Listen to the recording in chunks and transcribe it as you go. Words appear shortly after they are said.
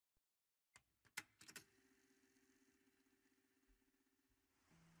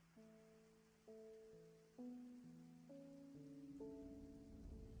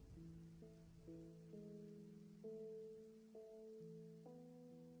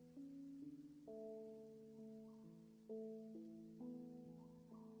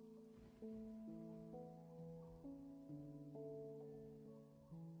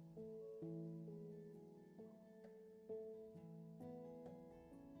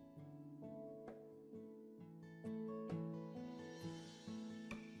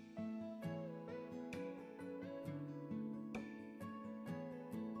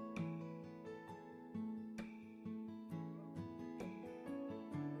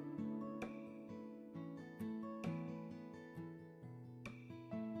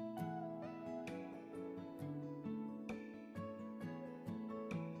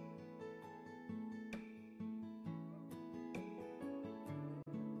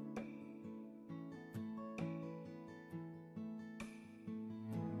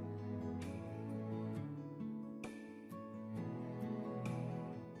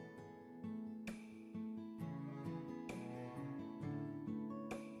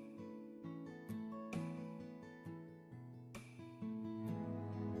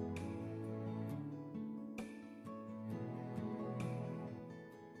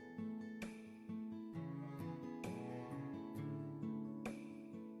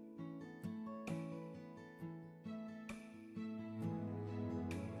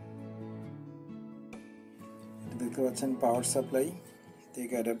দেখতে পাচ্ছেন power supply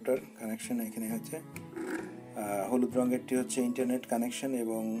থেকে অ্যাডাপ্টার কানেকশন এখানে হচ্ছে। হলুদ রঙেরটি হচ্ছে ইন্টারনেট কানেকশন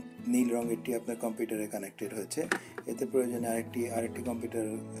এবং নীল রঙেরটি আপনার কম্পিউটারে কানেক্টেড হয়েছে। এতে প্রয়োজনে আরেকটি কম্পিউটার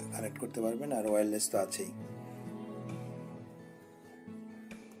কানেক্ট করতে পারবেন, আর ওয়্যারলেস তো আছেই।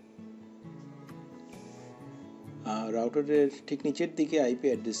 রাউটারের ঠিক নিচের দিকে আইপি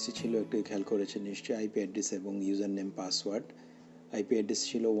অ্যাড্রেসটি ছিল, একটু খেয়াল করেছেন নিশ্চয়ই। আইপি অ্যাড্রেস এবং user name password. IP address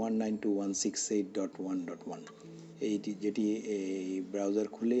ছিল 192.168.1.1। এইটি যেটি এই ব্রাউজার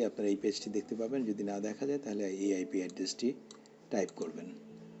খুললেই আপনারা এই পেজটি দেখতে পাবেন। যদি না দেখা যায় তাহলে এই আইপি অ্যাড্রেসটি টাইপ করবেন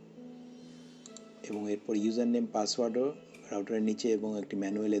এবং এরপর ইউজার নেম পাসওয়ার্ডও রাউটারের নিচে এবং একটি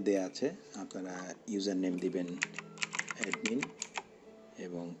ম্যানুয়ালে দেওয়া আছে। আপনারা ইউজার নেম দিবেন অ্যাডমিন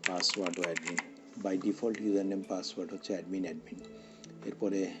এবং পাসওয়ার্ডও admin. By default user name password হচ্ছে অ্যাডমিন।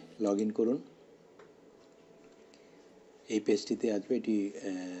 এরপরে লগ ইন করুন। এই পেজটিতে আসবে। এটি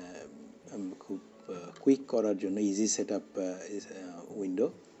খুব কুইক করার জন্য ইজি সেটআপ উইন্ডো।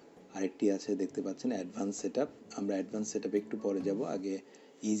 আরেকটি আছে দেখতে পাচ্ছেন অ্যাডভান্স সেটআপ। আমরা অ্যাডভান্স সেটআপে একটু পরে যাব, আগে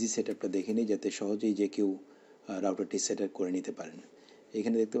ইজি সেটআপটা দেখে নিই যাতে সহজেই যে কেউ রাউটারটি সেটআপ করে নিতে পারেন।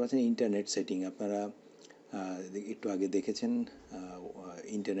 এখানে দেখতে পাচ্ছেন ইন্টারনেট সেটিং। আপনারা একটু আগে দেখেছেন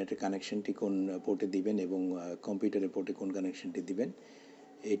ইন্টারনেটের কানেকশনটি কোন পোর্টে দিবেন এবং কম্পিউটারের পোর্টে কোন কানেকশনটি দিবেন।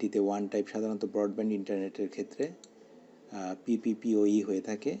 এটিতে ওয়ান টাইপ সাধারণত ব্রডব্যান্ড ইন্টারনেটের ক্ষেত্রে পিপিপিওই হয়ে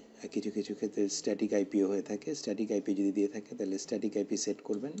থাকে, কিছু কিছু ক্ষেত্রে স্ট্যাটিক আইপিও হয়ে থাকে। স্ট্যাটিক আইপি যদি দিয়ে থাকে তাহলে স্ট্যাটিক আইপি সেট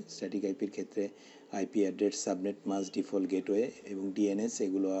করবেন। স্ট্যাটিক আইপির ক্ষেত্রে IP address, subnet mask, default gateway এবং ডিএনএস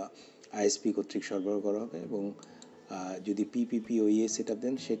এগুলো আইএসপি কর্তৃক সরবরাহ করা হবে। এবং যদি পিপিপিওই সেট আপ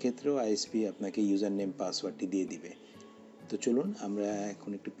দেন সেক্ষেত্রেও আইএসপি আপনাকে ইউজার নেম পাসওয়ার্ডটি দিয়ে দিবে। তো চলুন আমরা এখন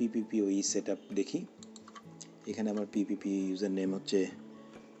একটু পিপিপিওই সেট আপ দেখি। এখানে আমার পিপিপি ইউজার নেম হচ্ছে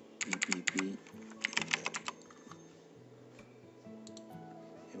পিপিপি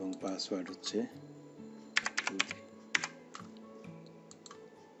এবং পাসওয়ার্ড হচ্ছে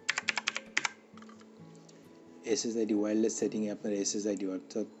এসএসআইডি। ওয়্যারলেস সেটিংয়ে আপনার এসএসআইডি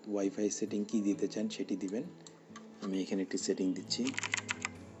অর্থাৎ ওয়াইফাই সেটিং কি দিতে চান সেটি দিবেন। আমি এখানে একটি সেটিং দিচ্ছি।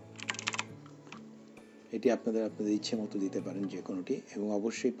 এটি আপনাদের ইচ্ছে মতো দিতে পারেন যে কোনোটি, এবং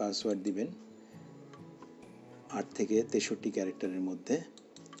অবশ্যই পাসওয়ার্ড দিবেন 8 থেকে 63 ক্যারেক্টারের মধ্যে।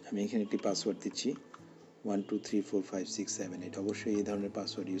 আমি এখানে একটি পাসওয়ার্ড দিচ্ছি 12345678। এটা অবশ্যই এই ধরনের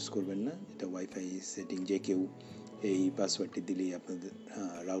পাসওয়ার্ড ইউজ করবেন না, এটা ওয়াইফাই সেটিং। যে কেউ এই পাসওয়ার্ডটি দিলেই আপনাদের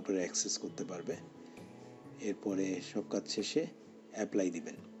রাউটারে অ্যাক্সেস করতে পারবে। এরপরে সব কাজ শেষে অ্যাপ্লাই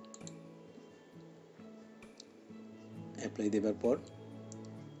দিবেন। অ্যাপ্লাই দেওয়ার পর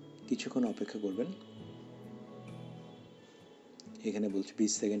কিছুক্ষণ অপেক্ষা করবেন। এখানে বলছি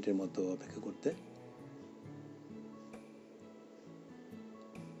 20 সেকেন্ডের মতো অপেক্ষা করতে।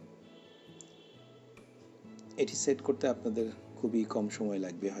 এটি সেট করতে আপনাদের খুবই কম সময়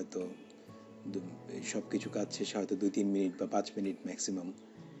লাগবে, হয়তো সব কিছু কাজ শেষে হয়তো 2-3 মিনিট বা 5 মিনিট ম্যাক্সিমাম।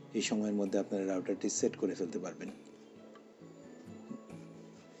 এই সময়ের মধ্যে আপনারা রাউটারটি সেট করে ফেলতে পারবেন।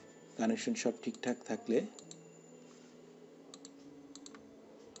 কানেকশন সব ঠিকঠাক থাকলে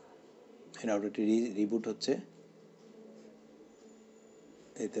রাউটারটি রিবুট হচ্ছে,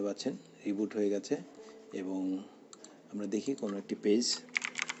 দেখতে পাচ্ছেন রিবুট হয়ে গেছে। এবং আমরা দেখি কোনো একটি পেজ,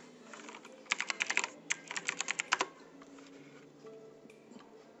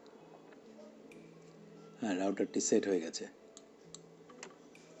 হ্যাঁ রাউটারটি সেট হয়ে গেছে।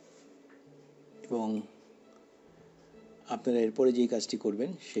 এবং আপনারা এরপরে যেই কাজটি করবেন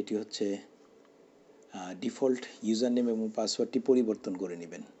সেটি হচ্ছে ডিফল্ট ইউজার নেম এবং পাসওয়ার্ডটি পরিবর্তন করে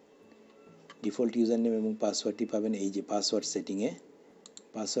নেবেন। ডিফল্ট ইউজার নেম এবং পাসওয়ার্ডটি পাবেন এই যে পাসওয়ার্ড সেটিংয়ে।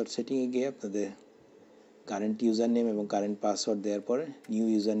 পাসওয়ার্ড সেটিংয়ে গিয়ে আপনাদের কারেন্ট ইউজার নেম এবং কারেন্ট পাসওয়ার্ড দেওয়ার পরে new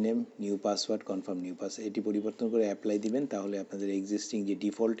user name, new password, confirm new password এটি পরিবর্তন করে অ্যাপ্লাই দিবেন। তাহলে আপনাদের এক্সিস্টিং যে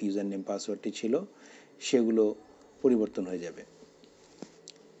ডিফল্ট ইউজার নেম পাসওয়ার্ডটি ছিল সেগুলো পরিবর্তন হয়ে যাবে।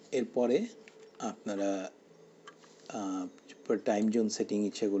 এরপরে আপনারা টাইম জোন সেটিং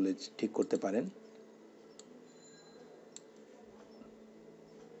ইচ্ছে করলে ঠিক করতে পারেন।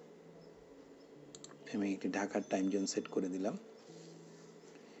 আমি একটি ঢাকার টাইম জোন সেট করে দিলাম।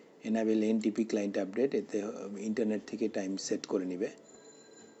 এনাবেল এনটিপি ক্লায়েন্ট আপডেট, এতে ইন্টারনেট থেকে টাইম সেট করে নেবে।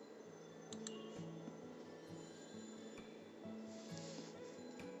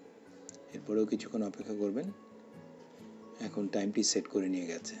 এরপরেও কিছুক্ষণ অপেক্ষা করবেন। এখন টাইমটি সেট করে নিয়ে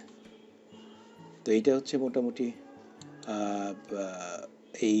গেছে। তো এইটা হচ্ছে মোটামুটি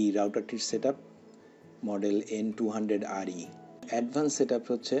এই রাউটারটির setup, model N200Re। Advance setup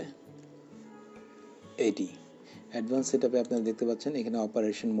হচ্ছে এটি। অ্যাডভান্স সেটআপে আপনারা দেখতে পাচ্ছেন এখানে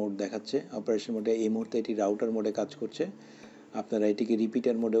অপারেশন মোড দেখাচ্ছে। অপারেশন মোডে এই মুহূর্তে এটি রাউটার মোডে কাজ করছে। আপনারা এটিকে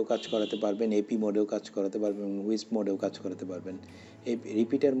রিপিটার মোডেও কাজ করাতে পারবেন, এপি মোডেও কাজ করাতে পারবেন, উইস্প মোডেও কাজ করাতে পারবেন। এই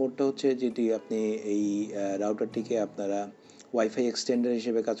রিপিটার মোডটা হচ্ছে যেটি আপনি এই রাউটারটিকে আপনারা ওয়াইফাই এক্সটেন্ডার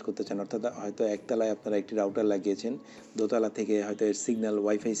হিসেবে কাজ করতে চান, অর্থাৎ হয়তো একতলায় আপনারা একটি রাউটার লাগিয়েছেন, দোতলা থেকে হয়তো এর সিগন্যাল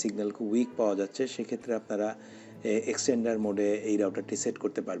ওয়াইফাই সিগন্যাল খুব উইক পাওয়া যাচ্ছে, সেক্ষেত্রে আপনারা এক্সটেন্ডার মোডে এই রাউটারটি সেট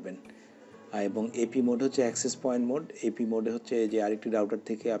করতে পারবেন। এবং এপি মোড হচ্ছে অ্যাক্সেস পয়েন্ট মোড। এপি মোডে হচ্ছে যে আরেকটি রাউটার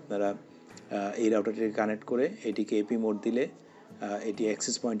থেকে আপনারা এই রাউটারটিকে কানেক্ট করে এটিকে এপি মোড দিলে এটি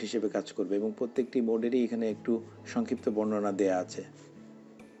অ্যাক্সেস পয়েন্ট হিসেবে কাজ করবে, এবং প্রত্যেকটি মোডেরই এখানে একটু সংক্ষিপ্ত বর্ণনা দেয়া আছে।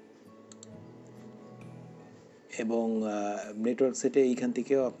 এবং নেটওয়ার্ক সেটে এইখান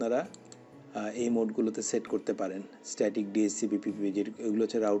থেকেও আপনারা এই মোডগুলোতে সেট করতে পারেন, স্ট্যাটিক, ডিএসসি, বিপিপি, এগুলো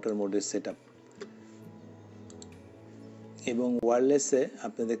হচ্ছে রাউটার মোডের সেট আপ। এবং ওয়্যারলেসে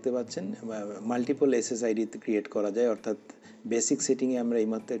আপনি দেখতে পাচ্ছেন মাল্টিপল এসএসআইডি ক্রিয়েট করা যায়, অর্থাৎ বেসিক সেটিংয়ে আমরা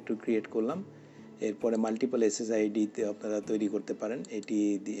এইমাত্র একটু ক্রিয়েট করলাম, এরপরে মাল্টিপল এসএসআইডিতে আপনারা তৈরি করতে পারেন। এটি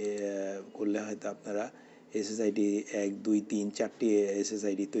দিয়ে করলে হয়তো আপনারা এসএসআইডি 1, 2, 3, 4টি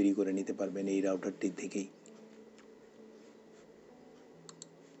এসএসআইডি তৈরি করে নিতে পারবেন এই রাউটারটি থেকেই।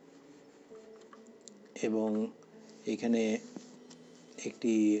 এবং এখানে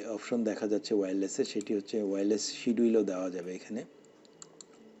একটি অপশন দেখা যাচ্ছে ওয়্যারলেসে, সেটি হচ্ছে ওয়্যারলেস শিডিউলও দেওয়া যাবে এখানে।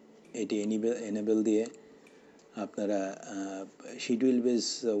 এটি এনেবল দিয়ে আপনারা শিডিউল বেস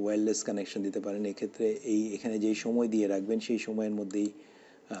ওয়্যারলেস কানেকশন দিতে পারেন। এক্ষেত্রে এখানে যেই সময় দিয়ে রাখবেন সেই সময়ের মধ্যেই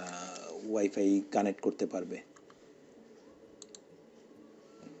ওয়াইফাই কানেক্ট করতে পারবে।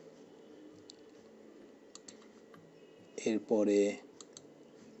 এরপরে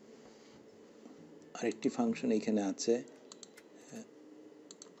আরেকটি ফাংশন এখানে আছে,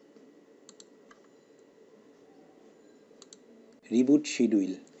 রিবুট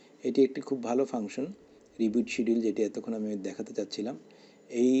শিডিউল। এটি একটি খুব ভালো ফাংশন, রিবুট শিডিউল, যেটি এতক্ষণ আমি দেখাতে চাচ্ছিলাম।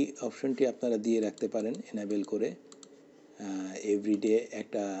 এই অপশনটি আপনারা দিয়ে রাখতে পারেন এনাবেল করে। এভরিডে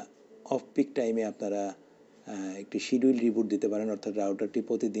একটা অফ পিক টাইমে আপনারা একটি শিডিউল রিবুট দিতে পারেন, অর্থাৎ রাউটারটি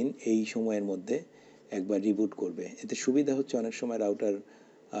প্রতিদিন এই সময়ের মধ্যে একবার রিবুট করবে। এতে সুবিধা হচ্ছে অনেক সময় রাউটার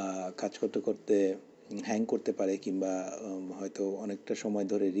কাজ করতে করতে হ্যাং করতে পারে, কিংবা হয়তো অনেকটা সময়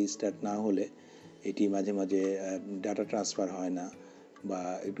ধরে রিস্টার্ট না হলে এটি মাঝে মাঝে ডাটা ট্রান্সফার হয় না, বা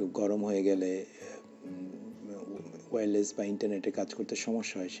একটু গরম হয়ে গেলে ওয়্যারলেস বা ইন্টারনেটে কাজ করতে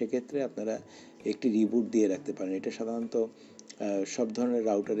সমস্যা হয়। সেক্ষেত্রে আপনারা একটি রিবুট দিয়ে রাখতে পারেন। এটা সাধারণত সব ধরনের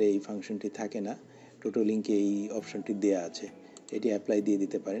রাউটারে এই ফাংশনটি থাকে না, টোটোলিঙ্কে এই অপশনটি দেওয়া আছে। এটি অ্যাপ্লাই দিয়ে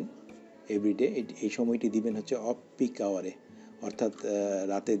দিতে পারেন এভরিডে। এই সময়টি দিবেন হচ্ছে অফ পিক আওয়ারে, অর্থাৎ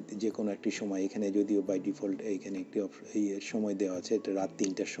রাতের যে কোনো একটি সময়। এখানে যদিও বাই ডিফল্ট এখানে একটি এই সময় দেওয়া আছে, এটা রাত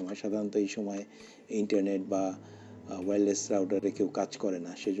 3টার সময়। সাধারণত এই সময় ইন্টারনেট বা ওয়্যারলেস রাউটারে কেউ কাজ করে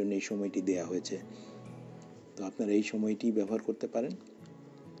না, সেজন্য এই সময়টি দেওয়া হয়েছে। তো আপনারা এই সময়টি ব্যবহার করতে পারেন।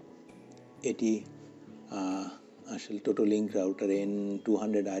 এটি আসলে টোটোলিঙ্ক রাউটার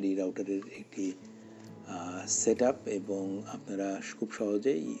N200Re রাউটারের একটি সেট আপ, এবং আপনারা খুব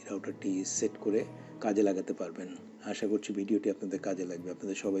সহজেই রাউটারটি সেট করে কাজে লাগাতে পারবেন। আশা করছি ভিডিওটি আপনাদের কাজে লাগবে।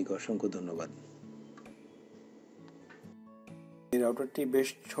 আপনাদের সবাইকে অসংখ্য ধন্যবাদ। এই রাউটারটি বেশ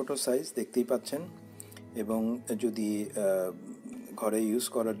ছোট সাইজ, দেখতেই পাচ্ছেন, এবং যদি ঘরে ইউজ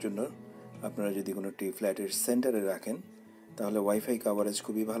করার জন্য আপনারা যদি কোনো একটি ফ্ল্যাটের সেন্টারে রাখেন, তাহলে ওয়াইফাই কাভারেজ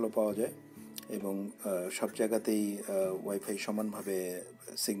খুবই ভালো পাওয়া যায়, এবং সব জায়গাতেই ওয়াইফাই সমানভাবে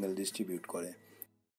সিগন্যাল ডিস্ট্রিবিউট করে।